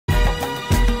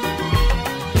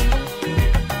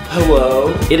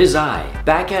Hello. It is I,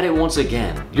 back at it once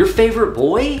again. Your favorite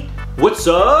boy? What's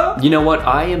up? You know what?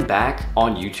 I am back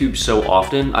on YouTube so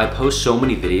often. I post so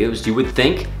many videos. You would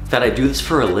think that I do this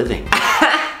for a living.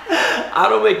 I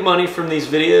don't make money from these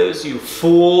videos, you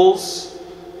fools.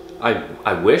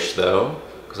 I wish though,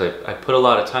 because I put a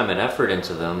lot of time and effort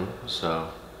into them, so.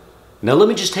 Now let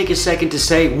me just take a second to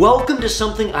say, welcome to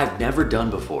something I've never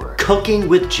done before. Cooking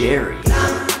with Jerry.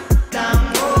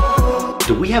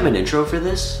 Do we have an intro for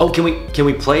this? Oh, can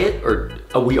we play it? Or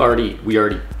we already,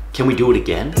 can we do it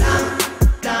again?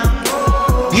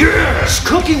 Yes,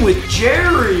 Cooking with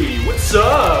Jerry. What's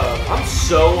up? I'm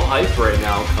so hyped right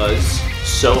now, cuz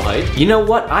so hyped. You know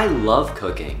what? I love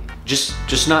cooking.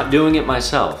 Just not doing it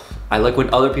myself. I like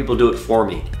when other people do it for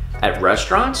me. At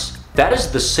restaurants, that is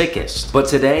the sickest. But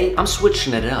today, I'm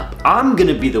switching it up. I'm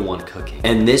gonna be the one cooking.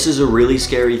 And this is a really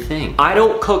scary thing. I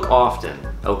don't cook often,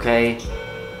 okay?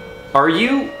 Are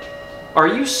you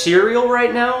cereal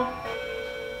right now?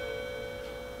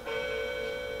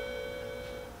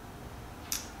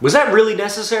 Was that really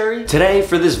necessary? Today,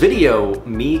 for this video,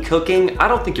 me cooking, I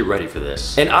don't think you're ready for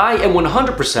this. And I am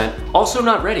 100% also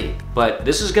not ready, but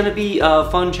this is gonna be a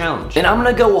fun challenge. And I'm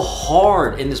gonna go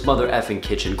hard in this mother effing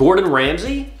kitchen. Gordon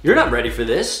Ramsay, you're not ready for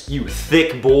this, you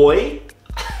thick boy.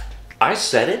 I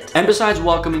said it. And besides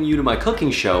welcoming you to my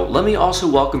cooking show, let me also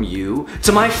welcome you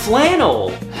to my flannel.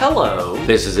 Hello.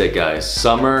 This is it, guys.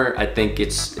 Summer, I think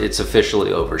it's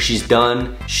officially over. She's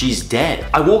done, she's dead.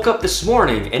 I woke up this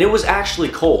morning and it was actually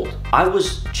cold. I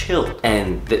was chilled.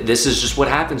 And this is just what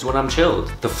happens when I'm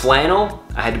chilled. The flannel,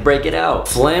 I had to break it out.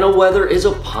 Flannel weather is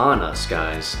upon us,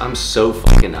 guys. I'm so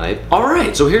fucking hyped. All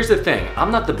right, so here's the thing.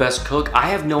 I'm not the best cook. I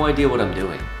have no idea what I'm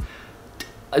doing.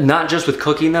 Not just with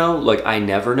cooking though, like I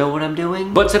never know what I'm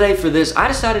doing. But today for this, I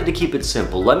decided to keep it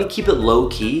simple. Let me keep it low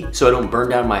key so I don't burn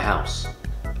down my house.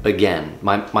 Again,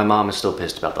 my mom is still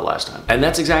pissed about the last time. And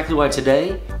that's exactly why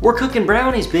today, we're cooking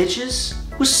brownies, bitches.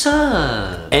 What's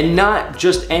up? And not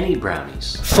just any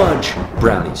brownies. Fudge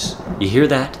brownies. You hear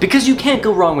that? Because you can't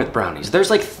go wrong with brownies. There's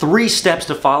like 3 steps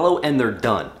to follow and they're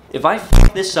done. If I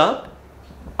f this up,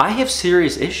 I have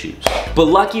serious issues. But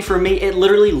lucky for me, it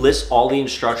literally lists all the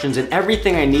instructions and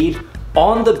everything I need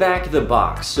on the back of the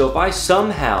box. So if I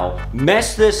somehow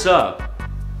mess this up,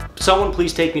 someone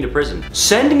please take me to prison.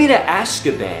 Send me to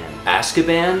Azkaban.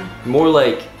 Azkaban? More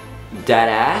like that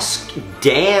ask?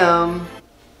 Damn.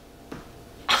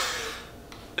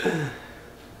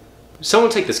 Someone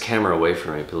take this camera away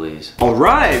from me, please. All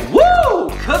right, woo,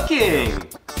 cooking.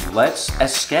 Let's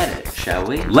escat it, shall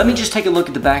we? Let me just take a look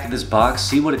at the back of this box,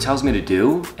 see what it tells me to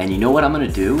do. And you know what I'm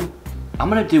gonna do? I'm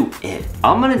gonna do it.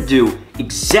 I'm gonna do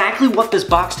exactly what this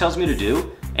box tells me to do.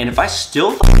 And if I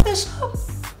still f this up,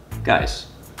 guys,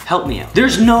 help me out.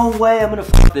 There's no way I'm gonna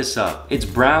f this up. It's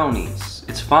brownies,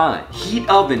 it's fine. Heat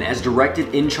oven as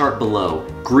directed in chart below.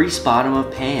 Grease bottom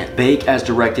of pan. Bake as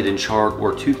directed in chart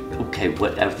or okay,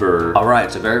 whatever. All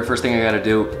right, so very first thing I gotta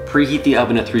do, preheat the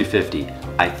oven at 350.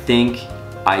 I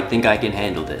think I can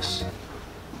handle this.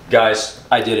 Guys,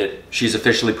 I did it. She's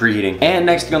officially preheating. And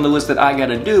next thing on the list that I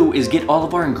gotta do is get all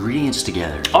of our ingredients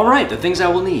together. All right, the things I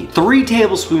will need. 3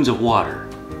 tablespoons of water.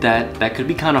 That could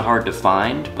be kind of hard to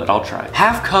find, but I'll try.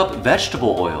 1/2 cup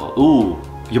vegetable oil. Ooh,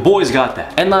 your boy's got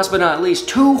that. And last but not least,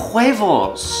 2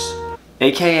 huevos,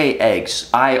 AKA eggs.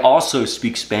 I also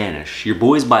speak Spanish. Your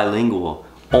boy's bilingual.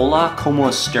 Hola, como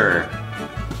estar?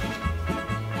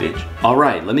 Bitch. All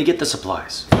right, let me get the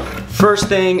supplies. First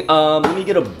thing, let me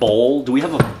get a bowl. Do we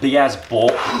have a big ass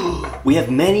bowl? We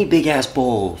have many big ass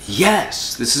bowls.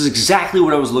 Yes, this is exactly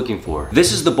what I was looking for.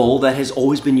 This is the bowl that has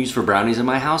always been used for brownies in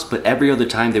my house, but every other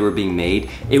time they were being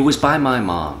made, it was by my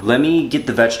mom. Let me get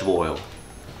the vegetable oil.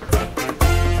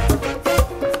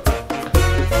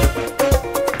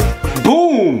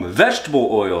 Boom, vegetable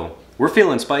oil. We're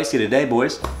feeling spicy today,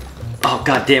 boys. Oh,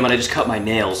 god damn it, I just cut my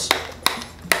nails.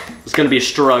 It's gonna be a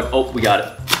struggle. Oh, we got it.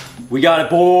 We got it,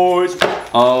 boys.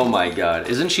 Oh my god,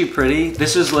 isn't she pretty?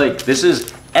 This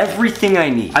is everything I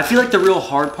need. I feel like the real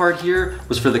hard part here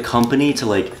was for the company to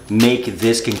like make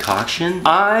this concoction.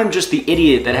 I'm just the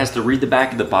idiot that has to read the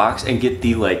back of the box and get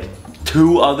the like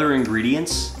 2 other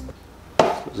ingredients.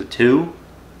 Was it 2?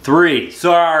 3,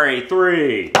 sorry,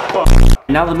 3.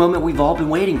 Now the moment we've all been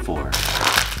waiting for.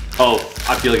 Oh,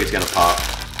 I feel like it's gonna pop.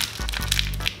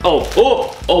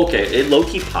 Oh, okay, it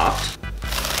low-key popped.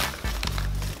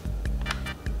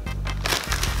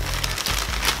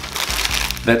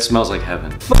 That smells like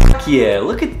heaven. Fuck yeah,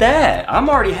 look at that. I'm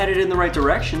already headed in the right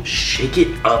direction. Shake it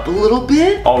up a little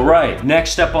bit. All right,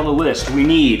 next step on the list, we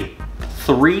need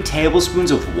 3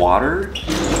 tablespoons of water.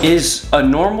 Is a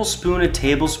normal spoon a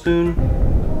tablespoon?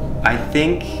 I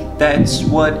think that's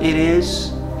what it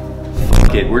is.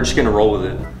 Fuck it, we're just gonna roll with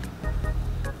it.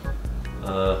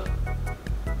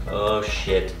 Oh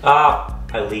shit. Ah,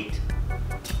 I leaked.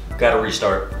 Gotta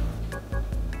restart.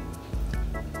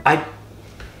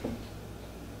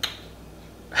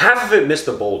 Half of it missed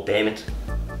the bowl, damn it.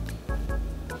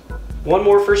 One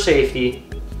more for safety.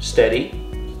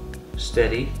 Steady.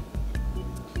 Steady.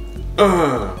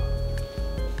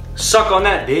 Suck on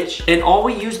that, bitch. And all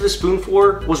we used the spoon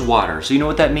for was water. So you know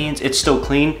what that means? It's still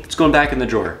clean. It's going back in the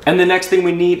drawer. And the next thing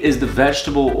we need is the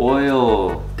vegetable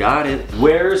oil. Got it.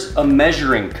 Where's a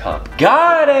measuring cup?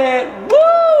 Got it.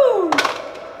 Woo!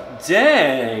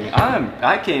 Dang,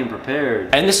 I came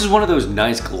prepared. And this is one of those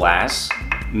nice glass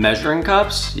measuring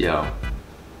cups. Yo,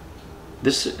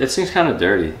 this thing's kind of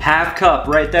dirty. Half cup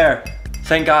right there.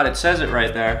 Thank God it says it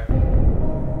right there.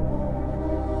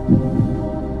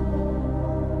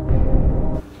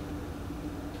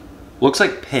 Looks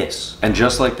like piss. And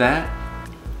just like that,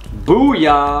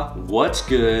 booyah, what's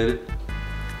good?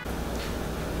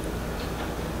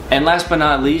 And last but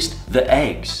not least, the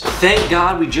eggs. Thank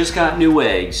God we just got new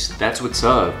eggs. That's what's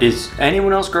up. Is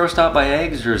anyone else grossed out by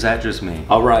eggs, or is that just me?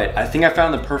 All right, I think I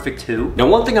found the perfect two. Now,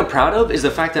 one thing I'm proud of is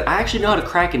the fact that I actually know how to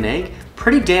crack an egg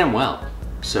pretty damn well.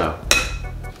 So,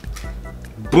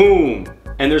 boom.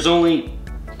 And there's only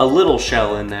a little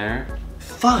shell in there.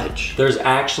 Fudge. There's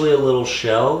actually a little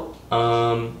shell.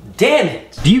 Damn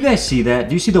it! Do you guys see that?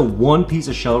 Do you see the one piece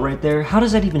of shell right there? How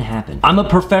does that even happen? I'm a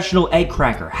professional egg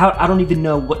cracker. How? I don't even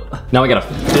know what. Now I gotta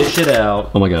fish it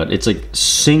out. Oh my God, it's like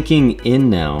sinking in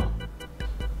now.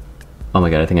 Oh my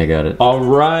God, I think I got it. All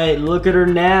right, look at her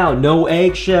now. No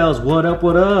eggshells. What up,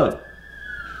 what up?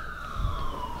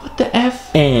 What the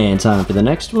F? And time for the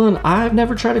next one. I've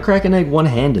never tried to crack an egg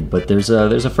one-handed, but there's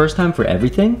a first time for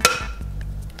everything.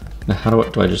 Now how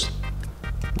do I just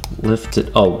lift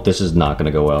it? Oh, this is not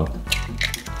gonna go well.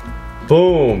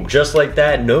 Boom, just like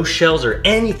that, no shells or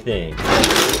anything.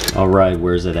 All right,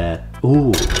 where's it at?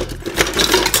 Ooh,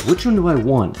 which one do I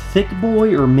want? Thick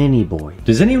boy or mini boy?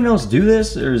 Does anyone else do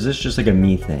this, or is this just like a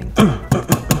me thing?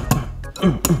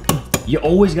 You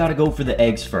always gotta go for the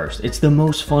eggs first. It's the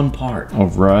most fun part. All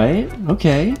right,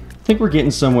 okay. I think we're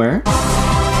getting somewhere.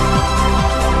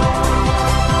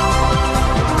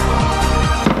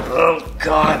 Oh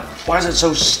God. Why is it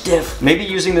so stiff? Maybe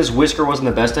using this whisker wasn't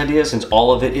the best idea since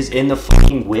all of it is in the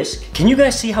fucking whisk. Can you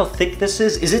guys see how thick this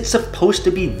is? Is it supposed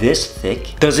to be this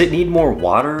thick? Does it need more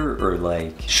water, or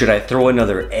like, should I throw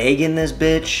another egg in this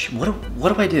bitch?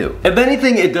 What do I do? If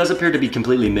anything, it does appear to be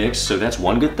completely mixed, so that's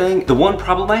one good thing. The one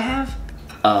problem I have,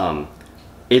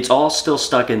 it's all still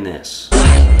stuck in this.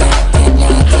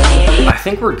 I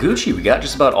think we're Gucci. We got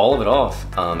just about all of it off,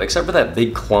 except for that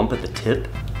big clump at the tip.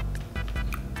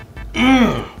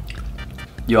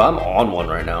 Yo, I'm on one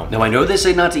right now. Now I know they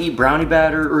say not to eat brownie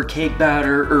batter or cake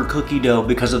batter or cookie dough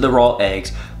because of the raw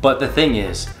eggs, but the thing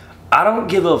is, I don't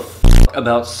give a fuck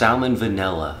about salmon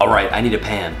vanilla. All right, I need a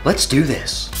pan. Let's do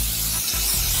this.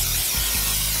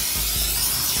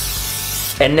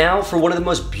 And now for one of the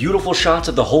most beautiful shots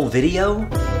of the whole video.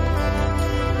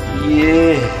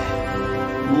 Yeah,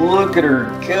 look at her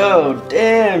go.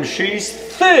 Damn, she's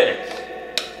thick.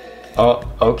 Oh,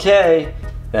 okay,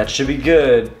 that should be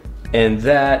good. And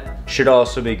that should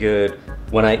also be good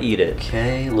when I eat it.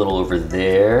 Okay, a little over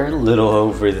there, a little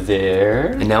over there.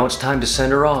 And now it's time to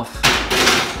send her off.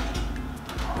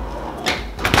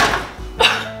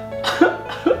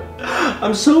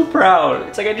 I'm so proud.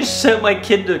 It's like I just sent my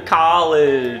kid to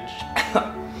college.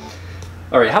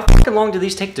 All right, how fucking long do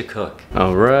these take to cook?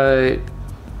 All right,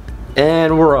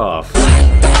 and we're off.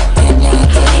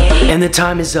 And the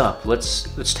time is up.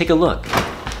 Let's take a look.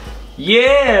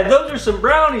 Yeah, those are some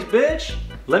brownies, bitch.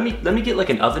 Let me get like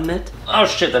an oven mitt. Oh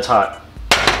shit, that's hot.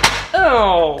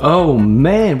 Oh. Oh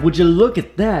man, would you look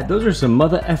at that? Those are some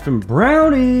mother effing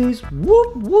brownies.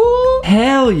 Whoop whoop.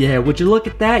 Hell yeah, would you look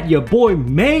at that? Your boy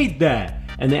made that.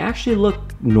 And they actually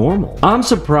look normal. I'm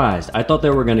surprised. I thought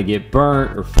they were gonna get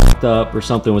burnt or fucked up or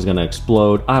something was gonna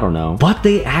explode. I don't know. But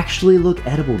they actually look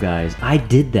edible, guys. I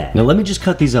did that. Now let me just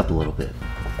cut these up a little bit.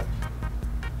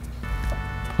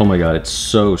 Oh my God, it's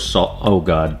so salt. Oh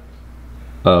God.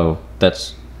 Oh,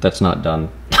 that's not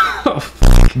done.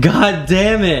 God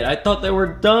damn it. I thought they were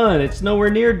done. It's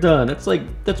nowhere near done.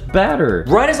 That's batter.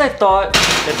 Right as I thought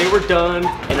that they were done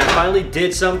and I finally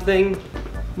did something,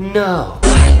 no.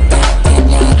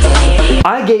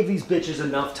 I gave these bitches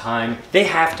enough time. They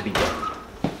have to be done.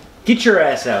 Get your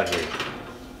ass out here.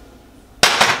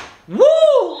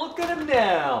 Woo! Look at them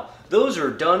now. Those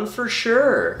are done for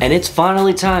sure. And it's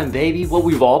finally time, baby. What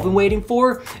we've all been waiting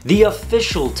for, the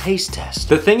official taste test.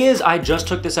 The thing is, I just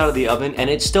took this out of the oven and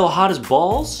it's still hot as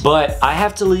balls, but I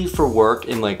have to leave for work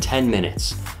in like 10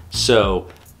 minutes. So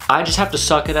I just have to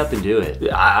suck it up and do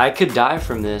it. I could die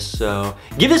from this, so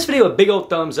give this video a big old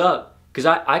thumbs up, because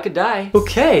I could die.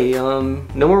 Okay, no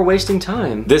more wasting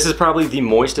time. This is probably the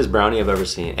moistest brownie I've ever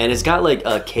seen. And it's got like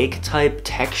a cake type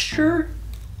texture.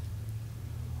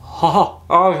 Oh,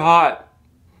 it's hot.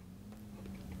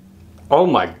 Oh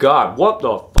my God, what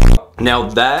the fuck? Now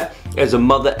that is a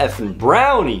mother effing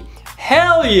brownie.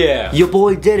 Hell yeah! Your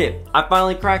boy did it. I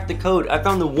finally cracked the code. I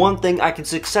found the one thing I can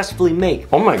successfully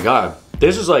make. Oh my God.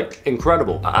 This is like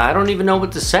incredible. I don't even know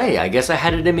what to say. I guess I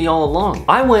had it in me all along.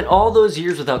 I went all those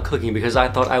years without cooking because I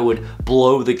thought I would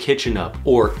blow the kitchen up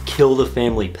or kill the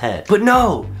family pet. But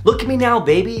no, look at me now,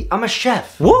 baby. I'm a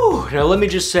chef. Woo! Now let me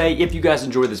just say, if you guys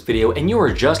enjoyed this video and you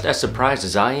are just as surprised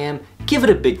as I am, give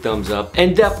it a big thumbs up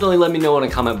and definitely let me know in a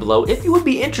comment below if you would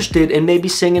be interested in maybe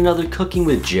seeing another Cooking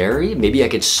with Jerry. Maybe I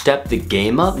could step the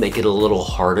game up, make it a little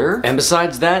harder. And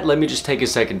besides that, let me just take a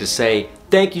second to say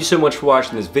thank you so much for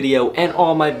watching this video and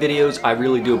all my videos. I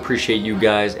really do appreciate you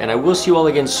guys, and I will see you all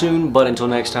again soon, but until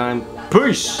next time,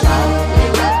 peace!